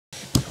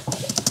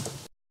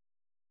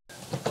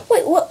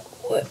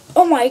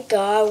my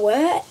god,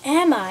 where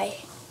am I?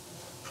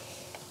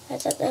 I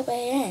don't know where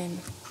I am.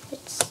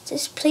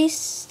 This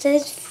place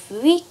is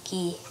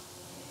freaky.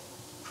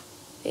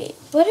 Wait,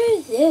 what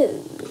are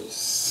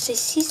those? I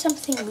see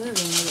something moving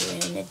here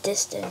in the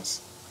distance.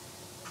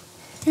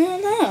 I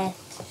don't know.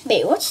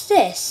 Wait, what's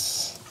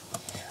this?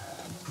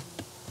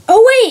 Oh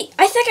wait,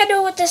 I think I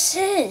know what this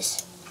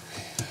is.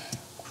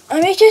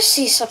 Let me just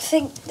see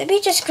something. Let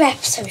me just grab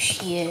some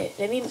shears.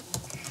 Let me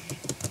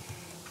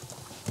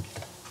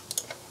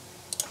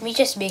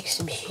just make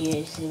some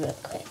shears real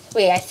quick.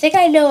 Wait, I think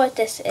I know what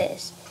this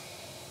is.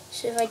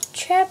 So if I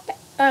chop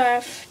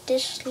off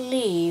this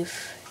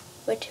leaf,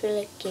 what will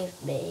it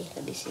give me?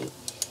 Let me see.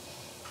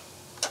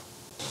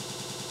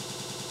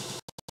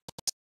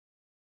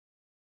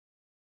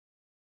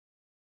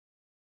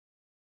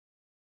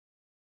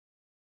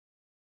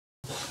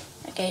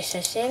 Okay,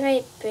 so say if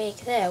I break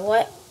there,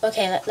 what?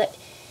 Okay,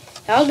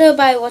 I'll know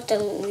by what the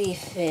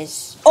leaf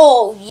is.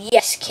 Oh,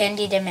 yes,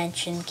 Candy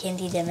Dimension,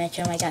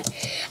 oh my god.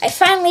 I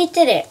finally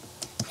did it.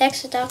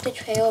 Next, the Dr.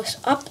 Trail is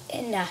up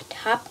in the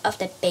top of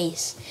the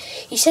base.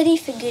 He said he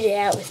figured it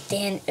out with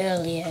Dan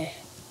earlier.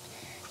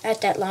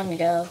 Not that long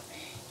ago.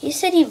 He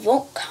said he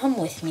won't come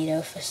with me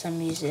though for some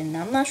reason.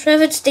 I'm not sure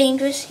if it's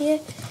dangerous here.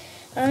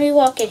 Let me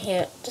walk in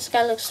here. This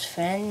guy looks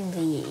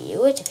friendly.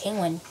 Ooh, it's a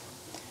penguin.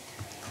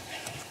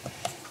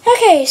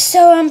 Okay,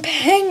 so I'm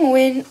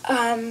Penguin.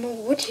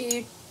 What do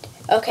you...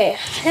 Okay,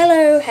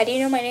 hello. How do you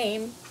know my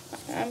name?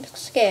 I'm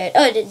scared.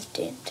 Oh, didn't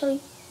tell you?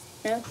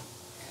 No?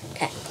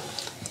 Okay.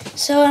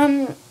 So,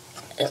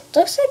 it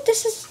looks like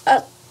this is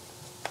a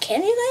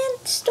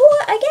Candyland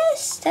store, I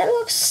guess? That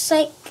looks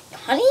like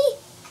honey?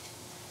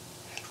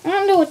 I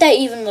don't know what that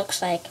even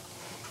looks like.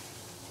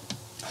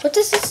 What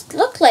does this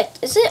look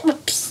like? Is it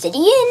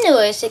obsidian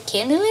or is it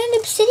Candyland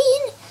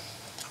obsidian?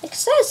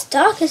 It's not as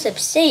dark as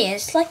obsidian.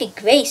 It's like a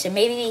gray, so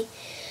maybe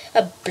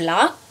a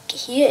block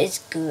here is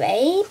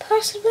gray,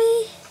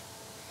 possibly?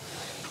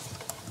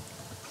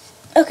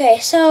 Okay,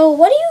 so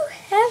what do you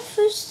have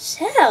for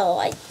sale,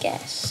 I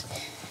guess?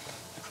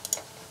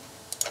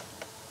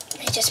 Let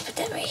me just put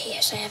that right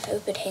here so I have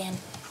open hand.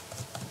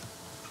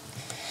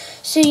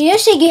 So you're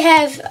saying you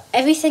have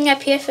everything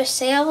up here for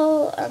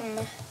sale?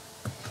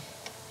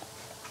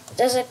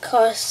 Does it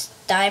cost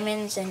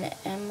diamonds and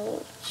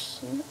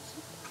emeralds?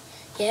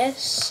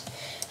 Yes.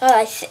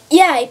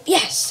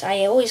 Yes.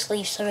 I always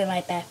leave some in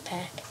my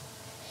backpack.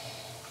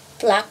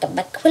 Block of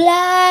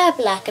aquila,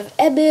 block of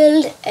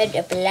emerald, and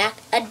a block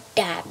of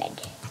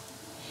diamond.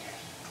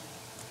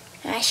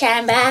 I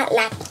shine bright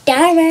like a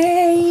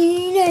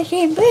diamond. I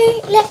shine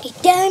bright like a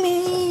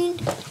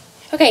diamond.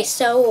 Okay,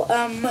 so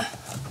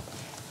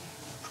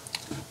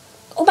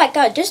oh my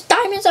god, there's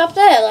diamonds up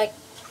there. Like,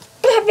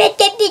 I didn't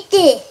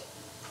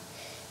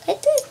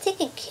think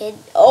a kid.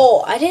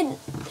 Oh, I didn't.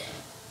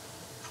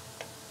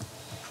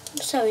 I'm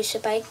sorry,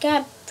 Sib, I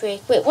got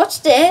break. Wait, what's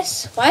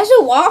this? Why is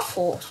it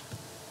waffles?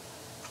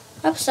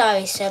 I'm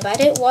sorry, Sib, I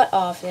didn't want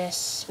all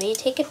this. Will you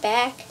take it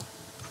back?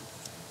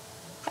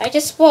 I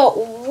just want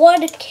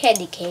one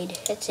candy cane.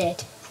 That's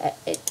it.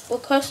 It will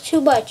cost too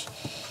much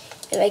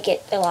if I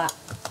get a lot.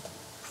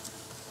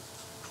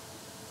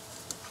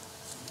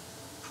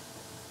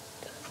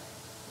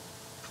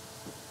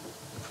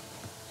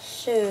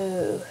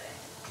 So,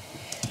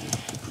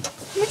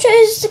 how much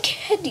is the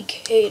candy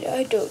cane?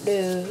 I don't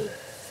know.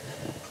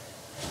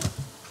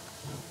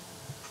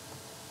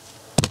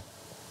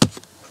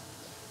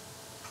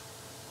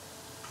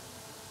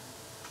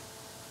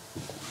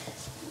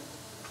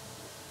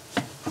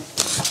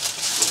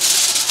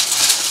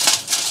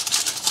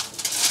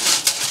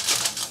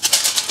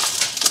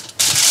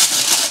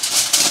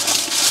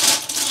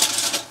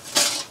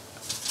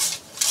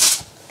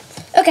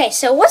 Okay,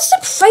 so what's the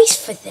price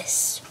for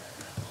this?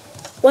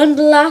 One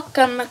block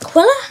of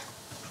aquila?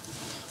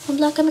 One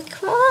block of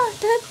aquila?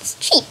 That's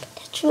cheap.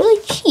 That's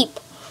really cheap.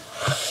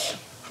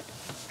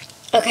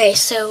 Okay,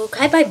 so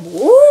can I buy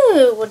more?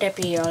 Or would that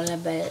be all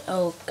about?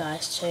 Oh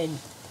gosh, so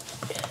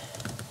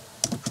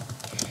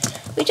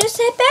we just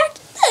head back to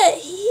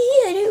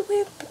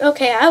the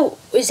okay,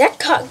 is that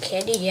cotton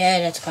candy? Yeah,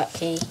 that's cotton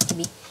candy.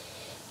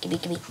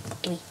 Gimme.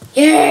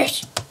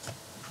 Yes!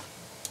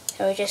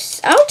 So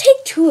I'll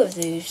take 2 of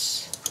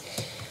those.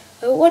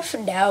 One for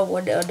now,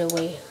 one on the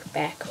way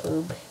back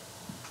home.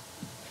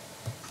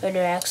 Oh no,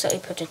 I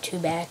accidentally put the 2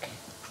 back.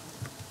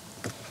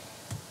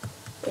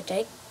 But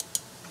I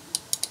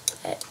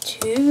that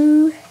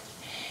 2.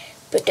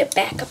 Put the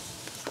back up.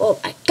 Oh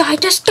my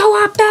god, just go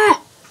up there!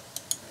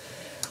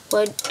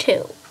 1,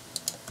 2.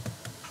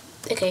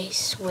 Okay,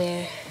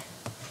 swear.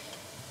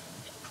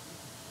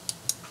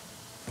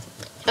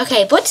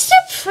 Okay, what's the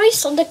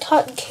price on the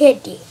cotton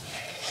candy?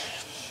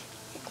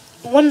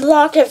 1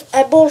 block of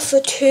emerald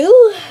for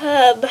 2.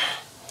 That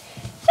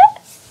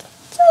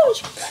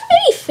was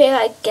pretty fair,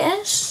 I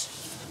guess.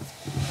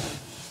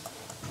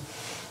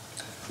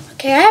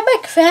 Okay, I have my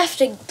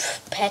crafting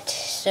pet,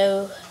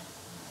 so.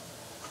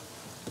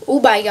 Oh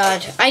my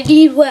god, I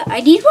need one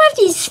of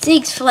these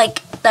things for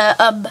like the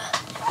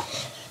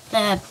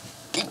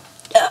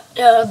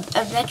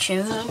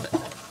adventure room.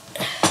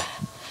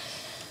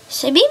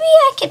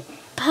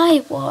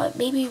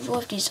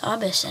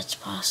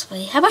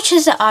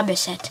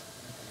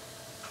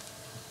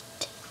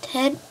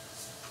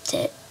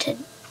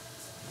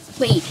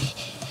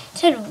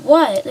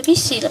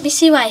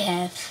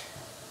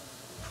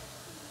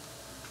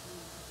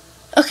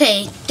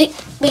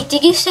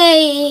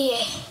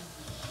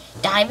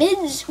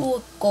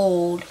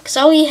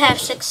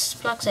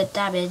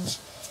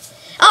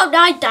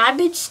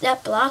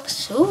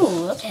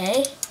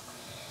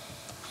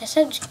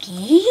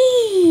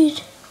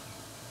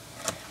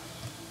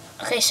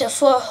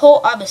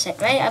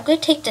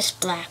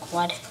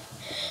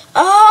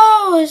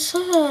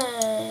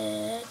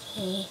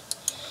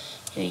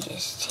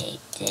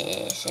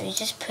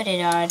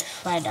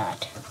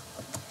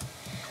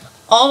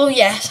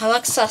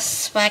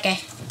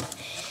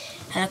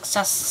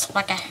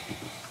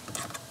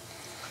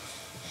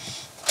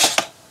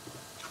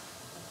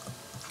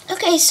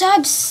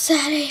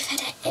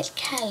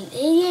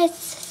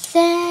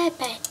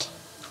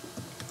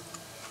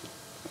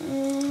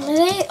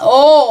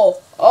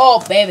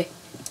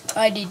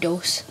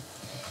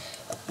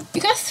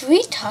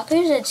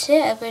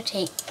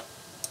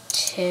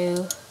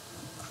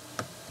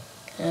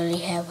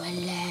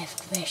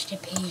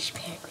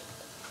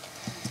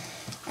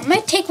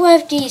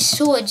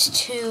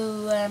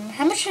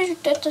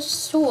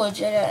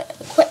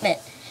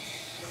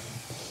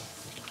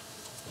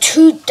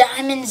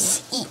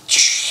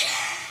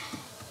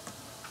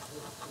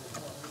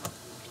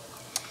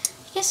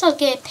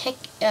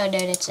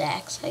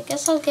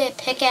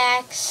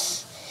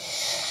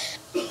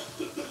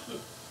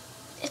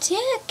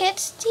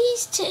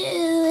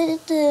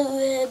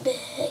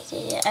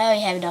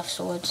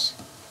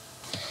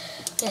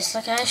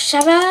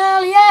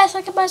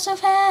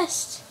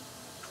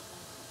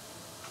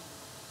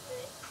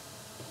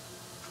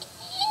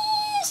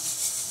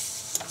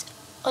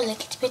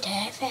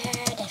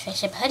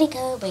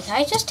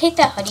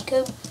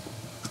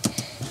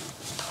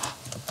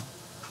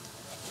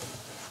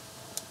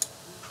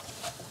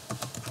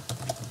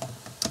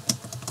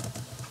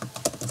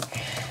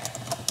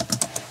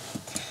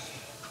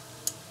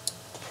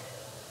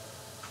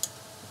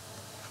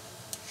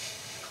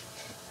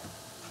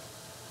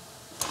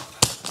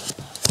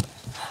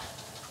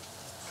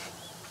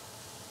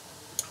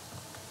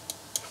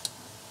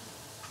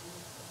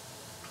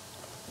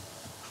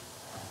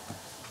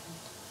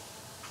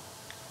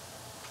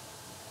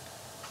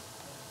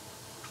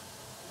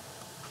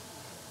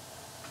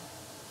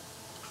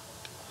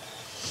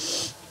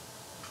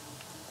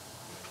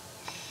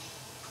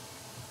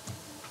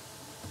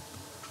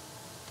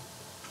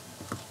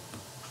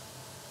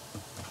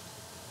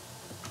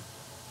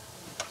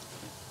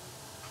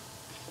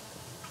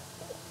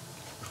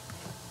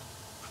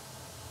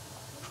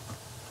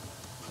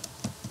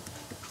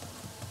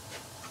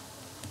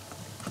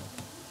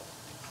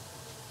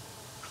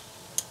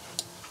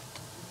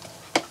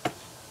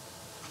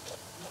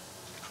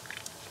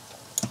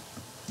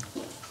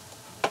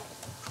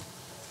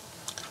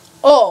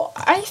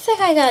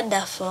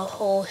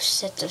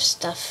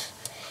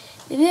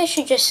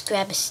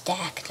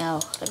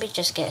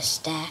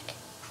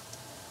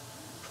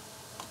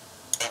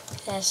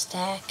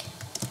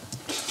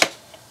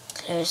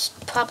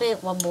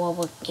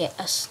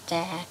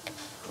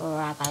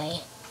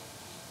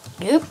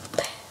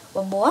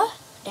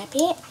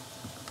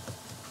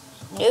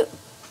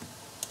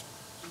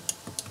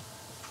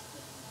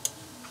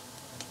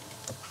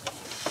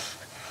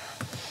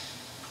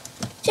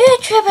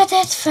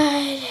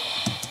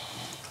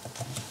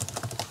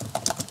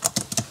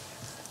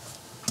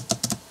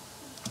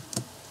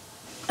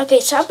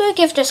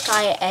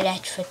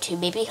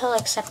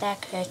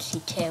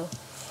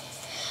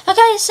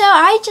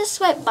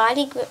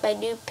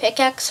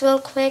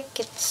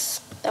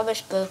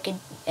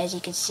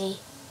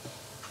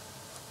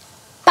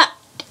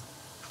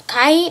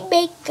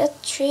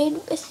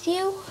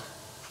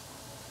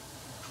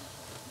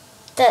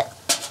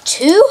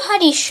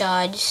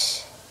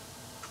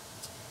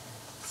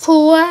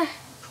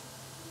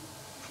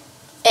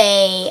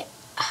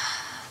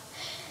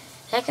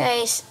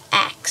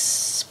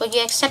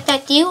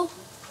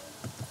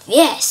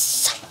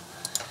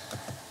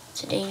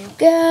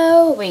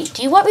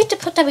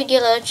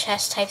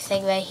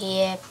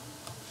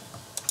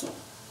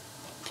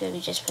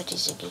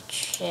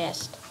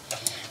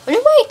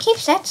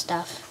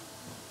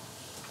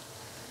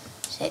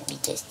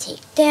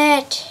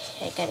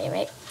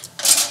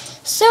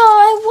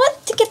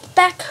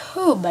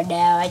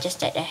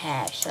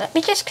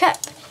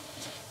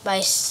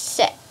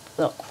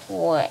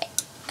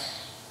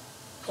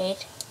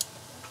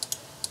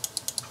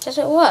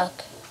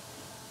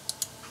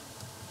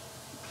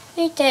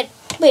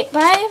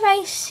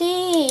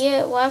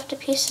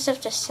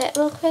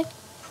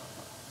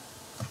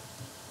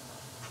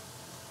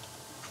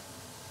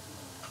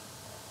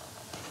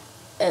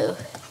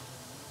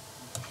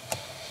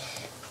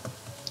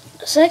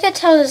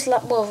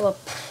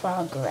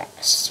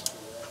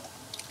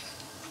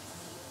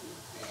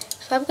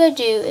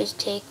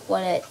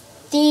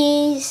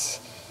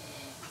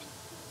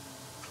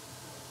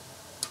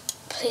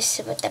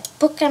 place it with the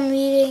book I'm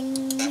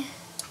reading.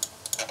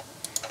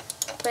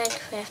 Bread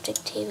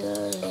crafting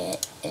table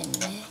lit in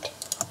it.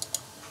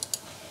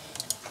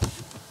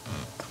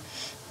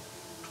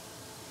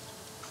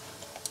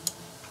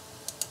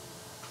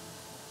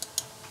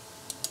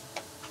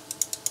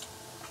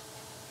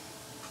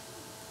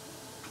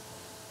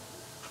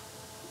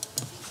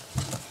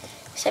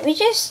 So we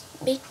just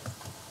make,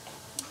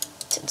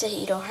 since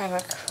you don't have a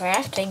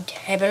crafting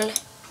table.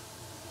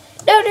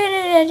 No,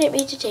 I didn't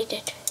mean to take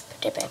that.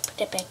 Put it back,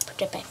 put it back,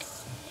 put it back.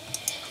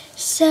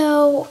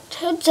 So,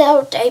 turns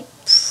out I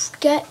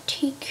forgot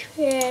to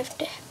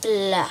craft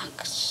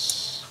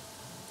blocks.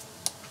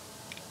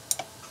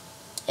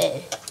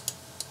 Oh.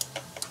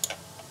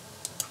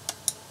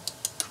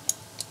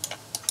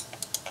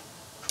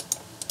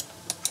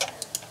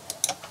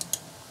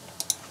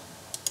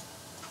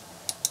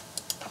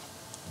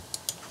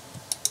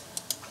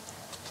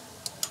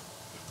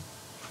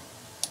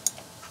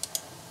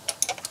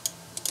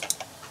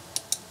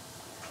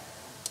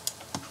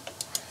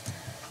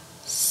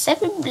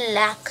 Seven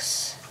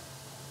blocks.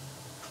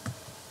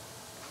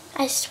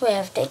 I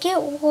swear, if they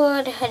get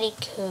one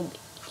honeycomb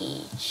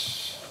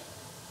each.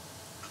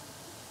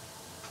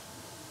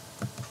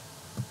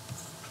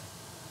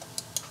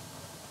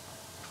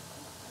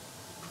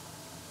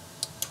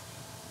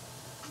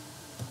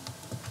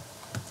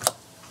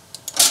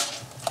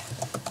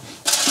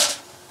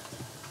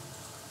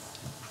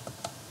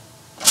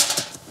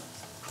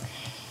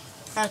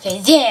 Okay,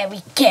 there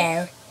we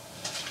go.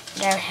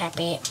 They're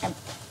happy.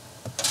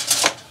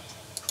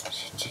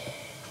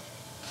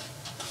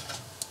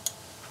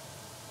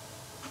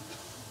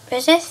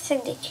 There's this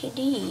thing that you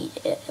need.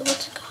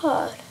 What's it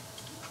called?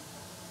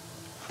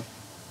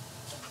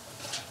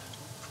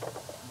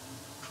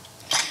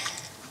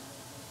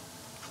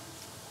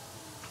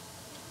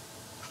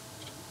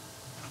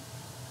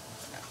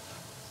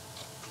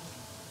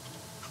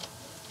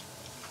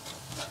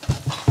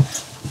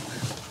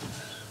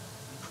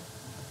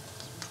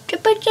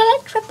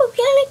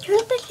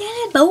 Triple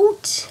yellow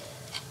boats.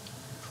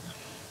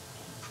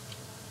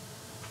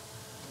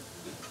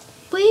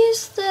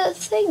 Where's the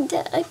thing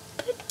that I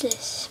put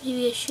this?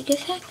 Maybe a sugar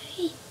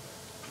factory?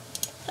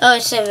 Oh,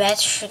 it's a red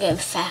sugar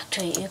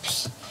factory.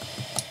 Oops.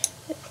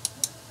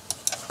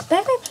 Where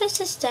have I place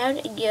this down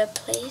in your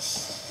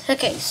place?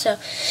 Okay, so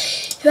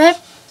if I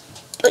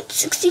put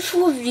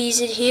 64 of these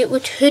in here, it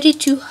would turn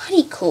into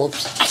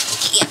honeycombs, I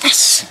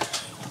guess.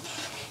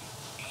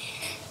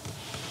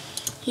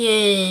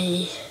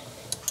 Yay.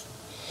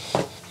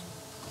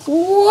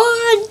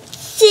 One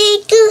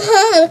single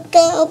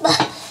honeycomb.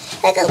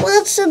 I got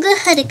one single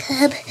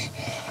honeycomb.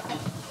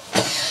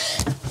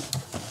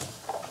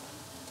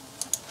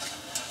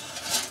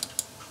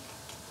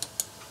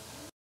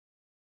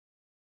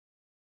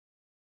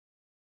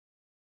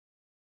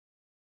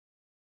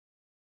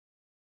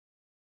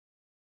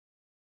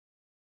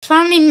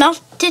 Finally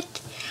melted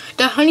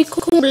the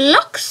honeycomb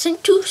blocks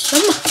into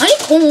some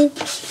honeycomb.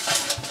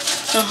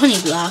 No, honey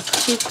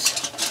blocks.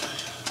 Oops.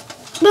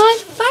 But I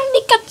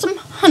finally got some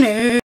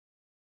honey.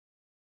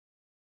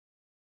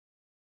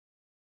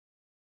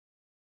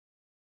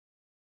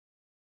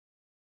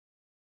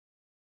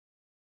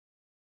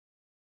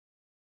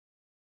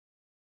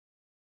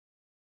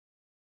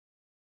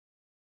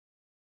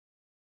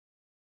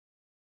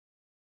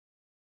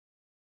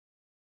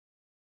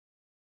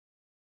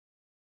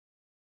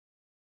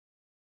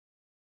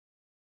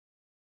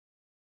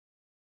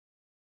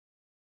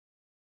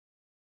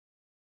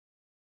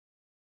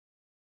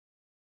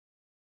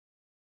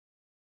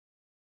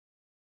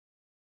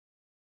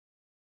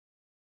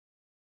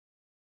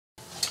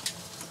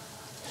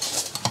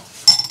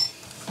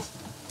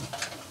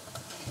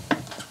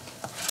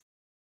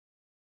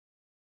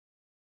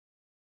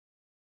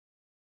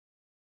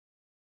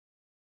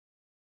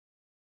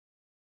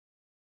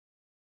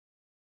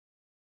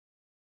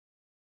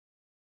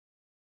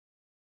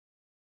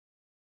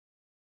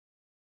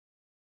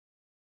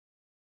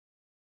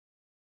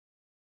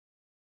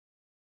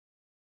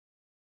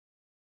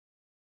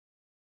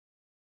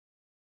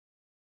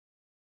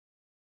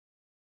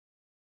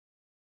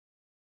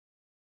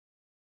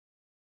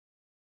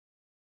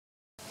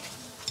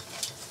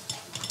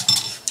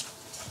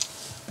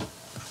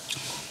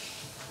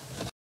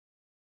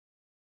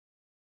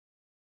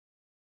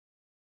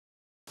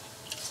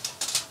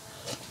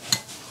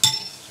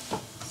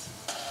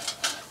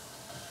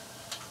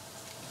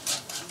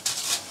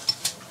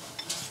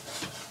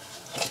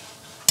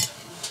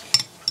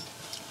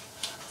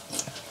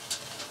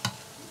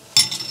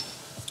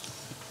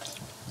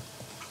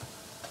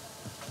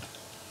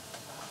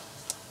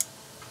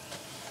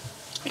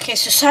 Okay,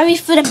 so sorry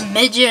for the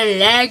major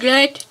lag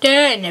right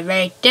there and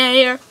right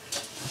there.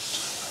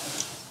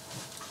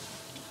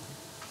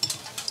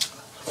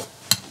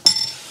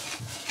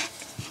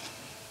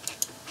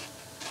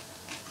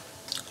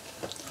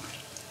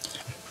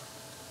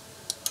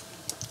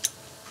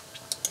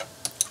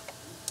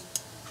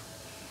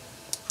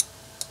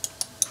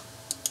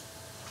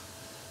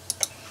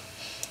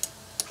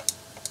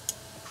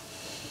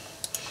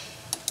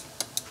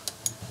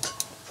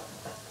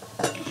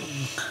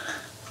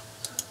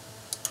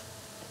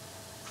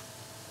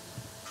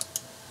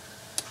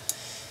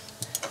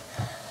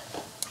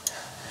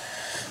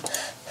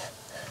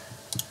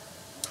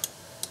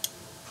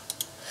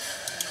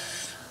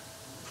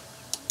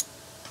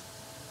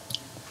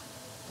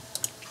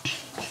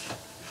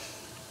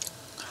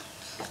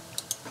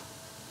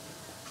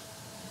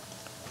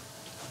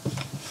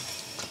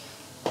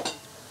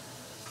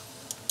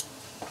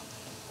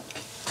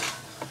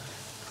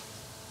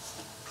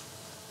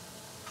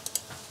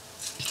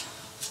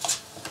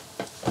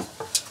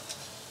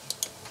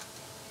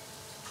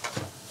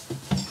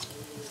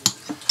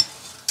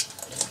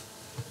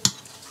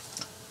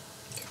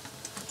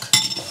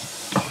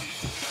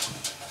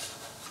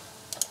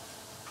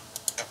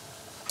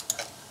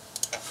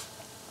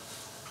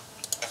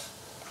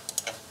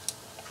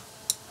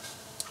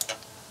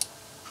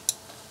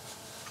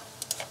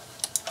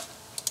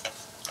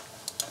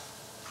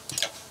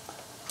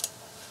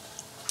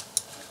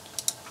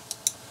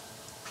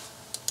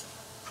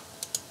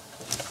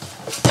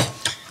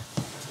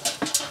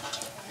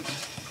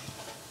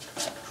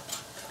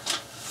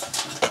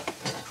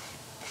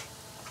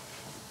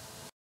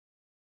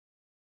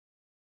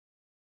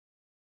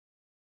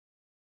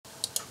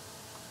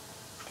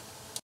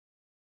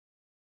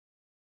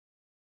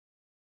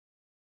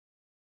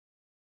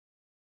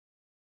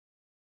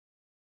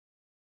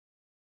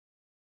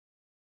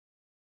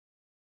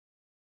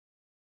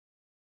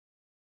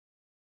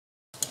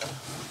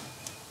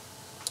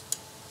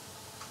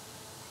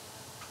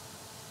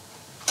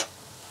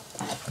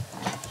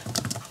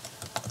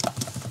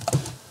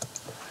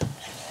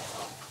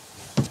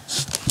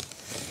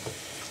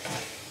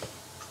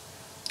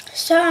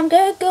 So I'm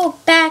gonna go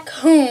back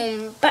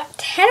home.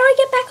 But how do I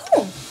get back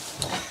home?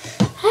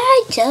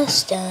 I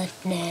just don't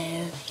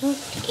know.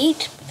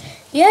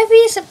 You have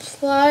any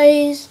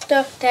supplies,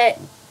 stuff that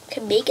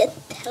can make a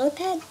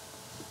helipad?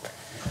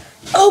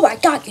 Oh my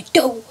god, you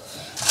do! Oh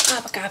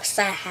my god, I'm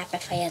so happy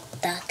for you,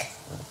 duck.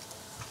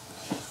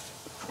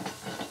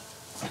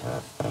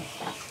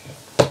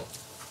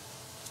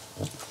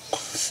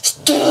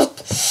 Stop!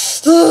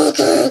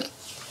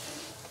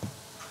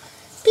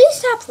 Please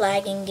stop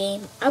lagging,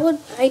 game.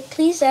 I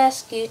please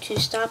ask you to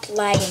stop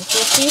lagging.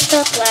 Please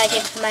stop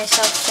lagging for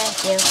myself,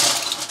 thank you.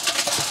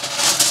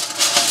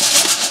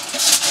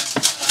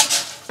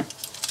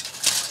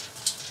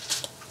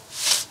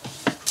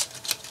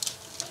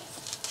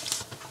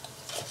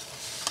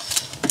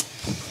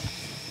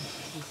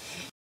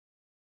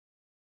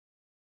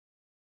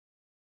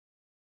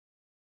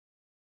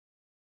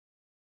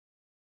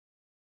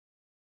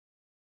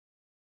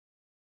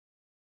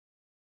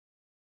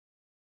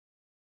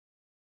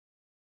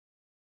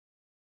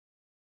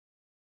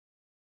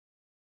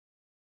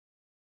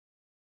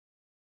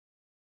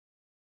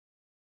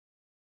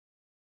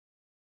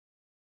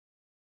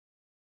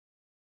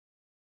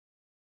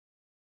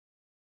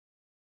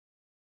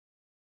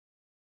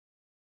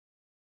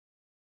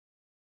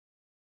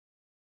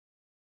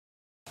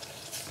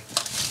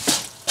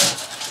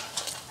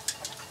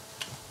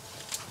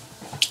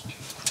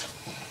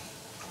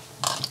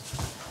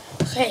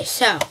 Okay,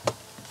 so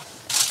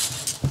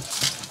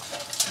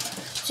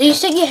you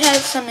said you had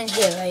some in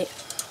here, right?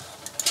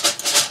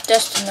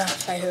 Just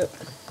enough, I hope.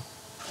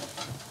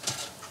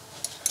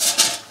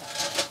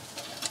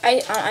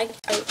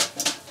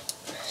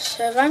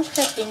 So if I'm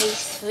correct, you need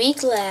 3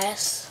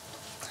 glass,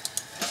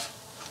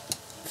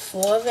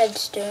 4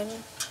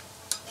 redstone,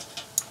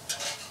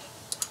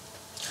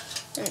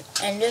 an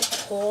ender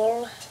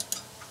pearl,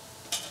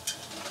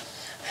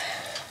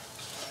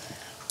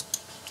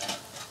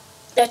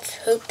 let's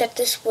hope that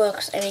this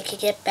works and we can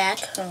get back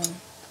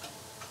home.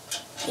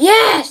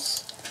 Yes!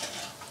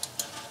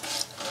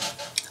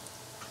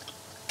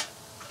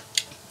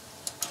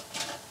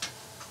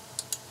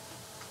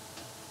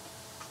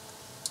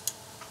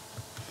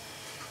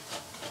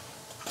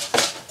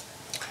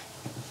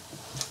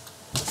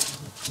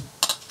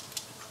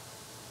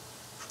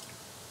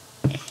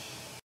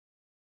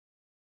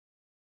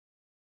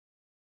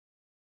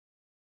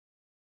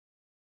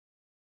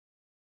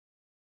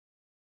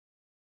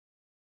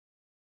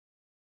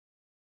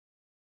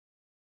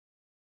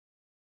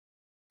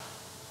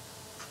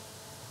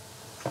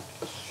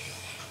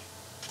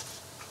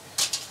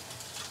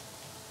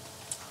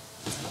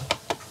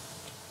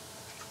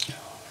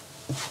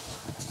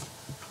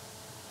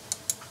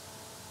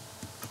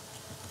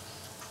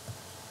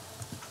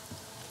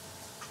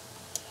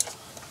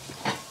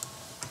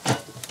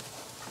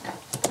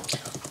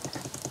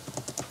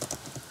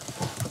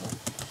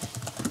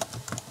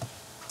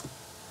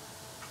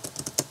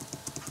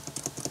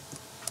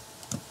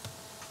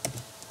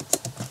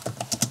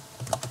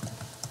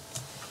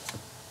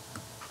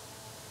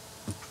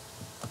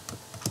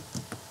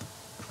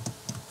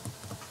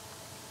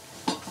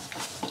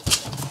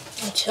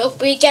 Let's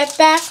hope we get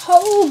back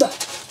home.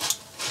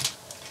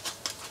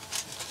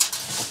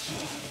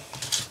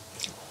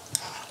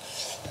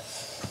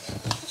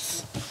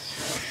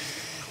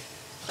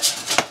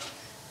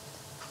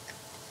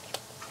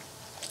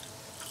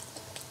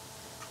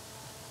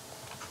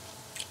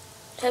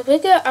 So we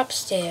go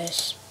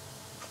upstairs.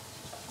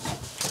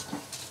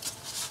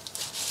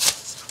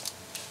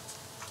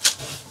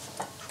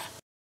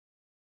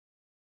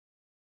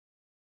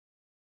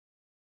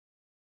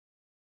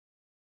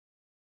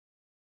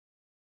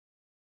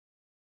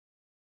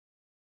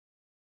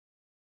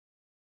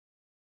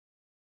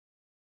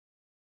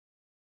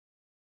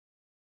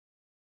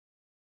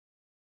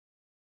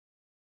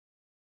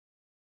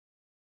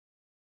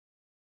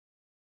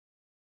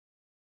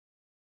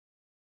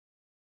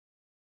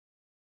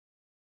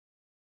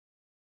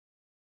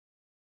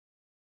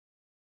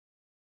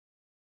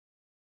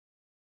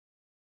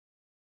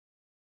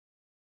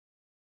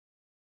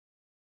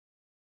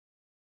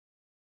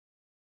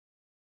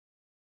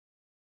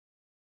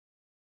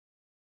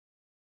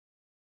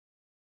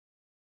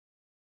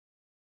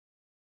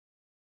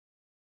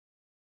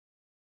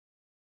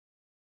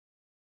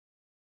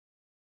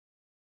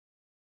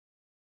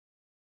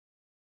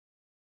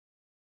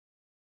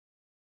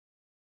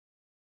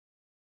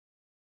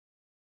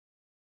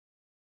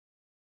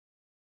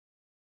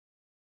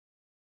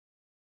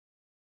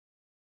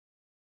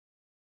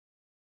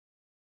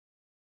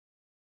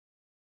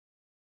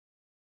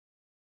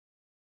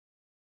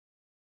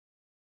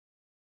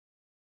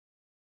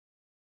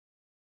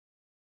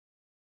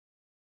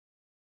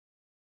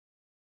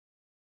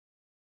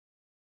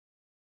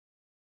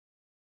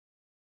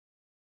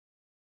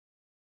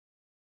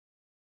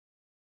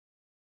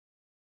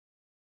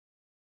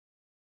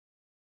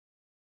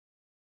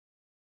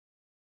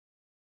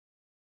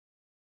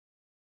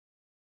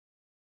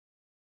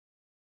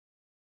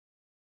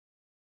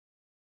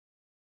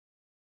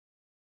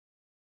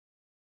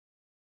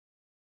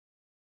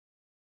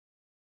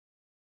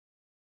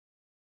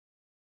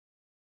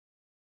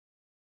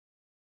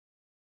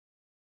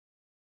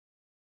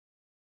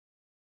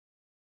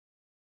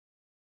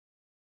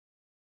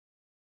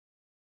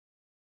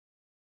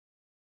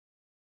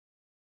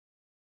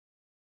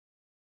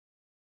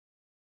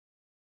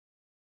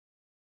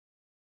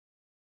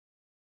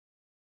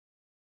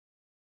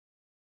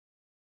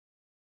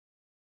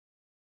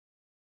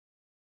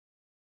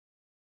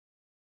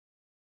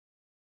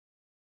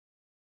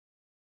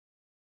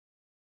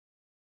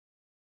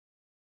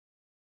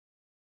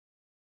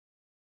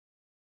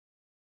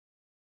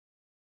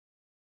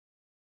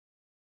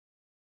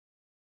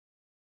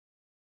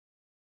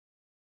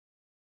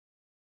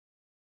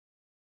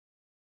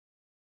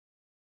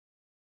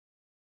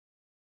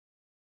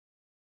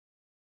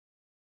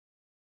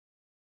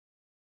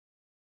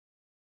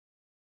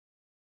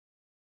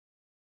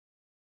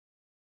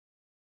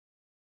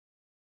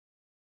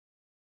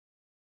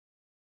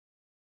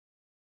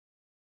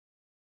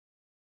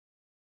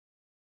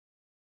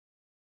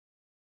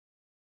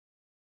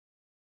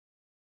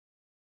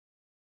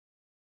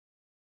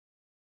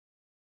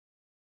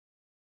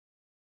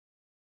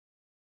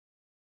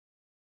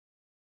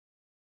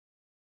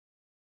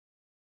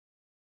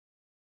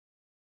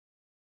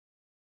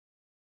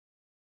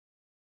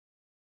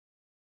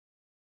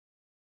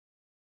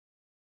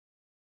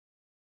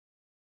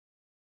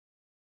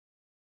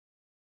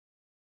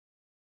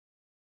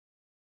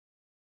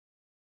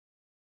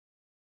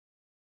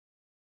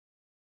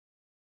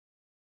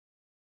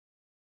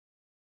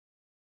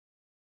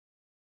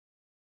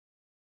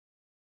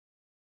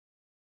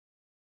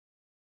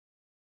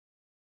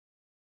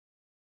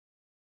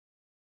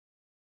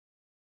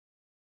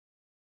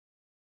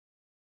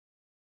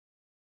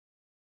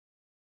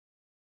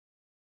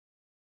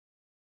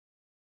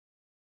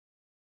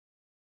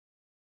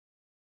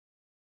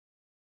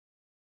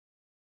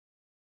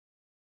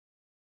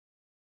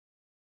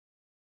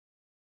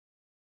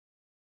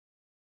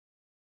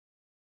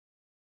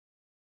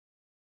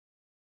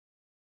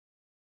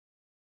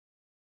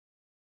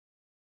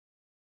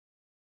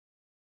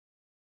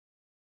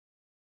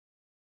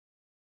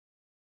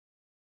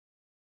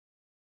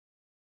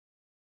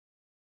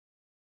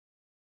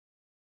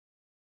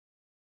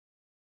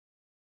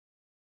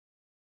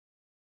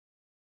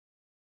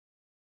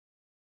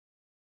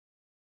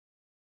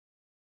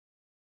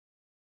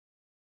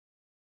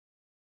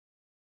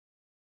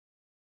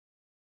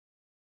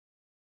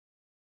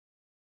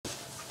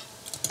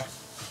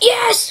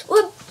 Yes,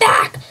 we're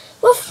back.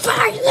 We're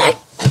finally.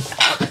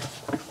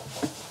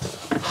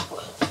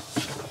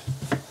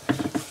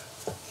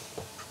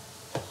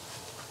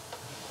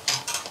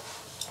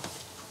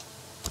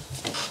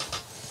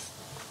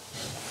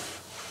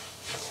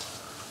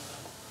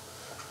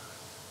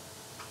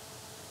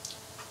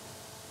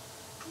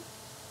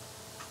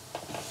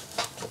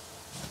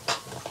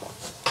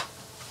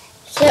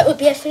 So that would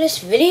be it for this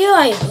video.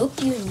 I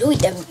hope you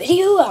enjoyed the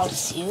video. I'll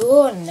see you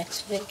on the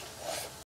next video.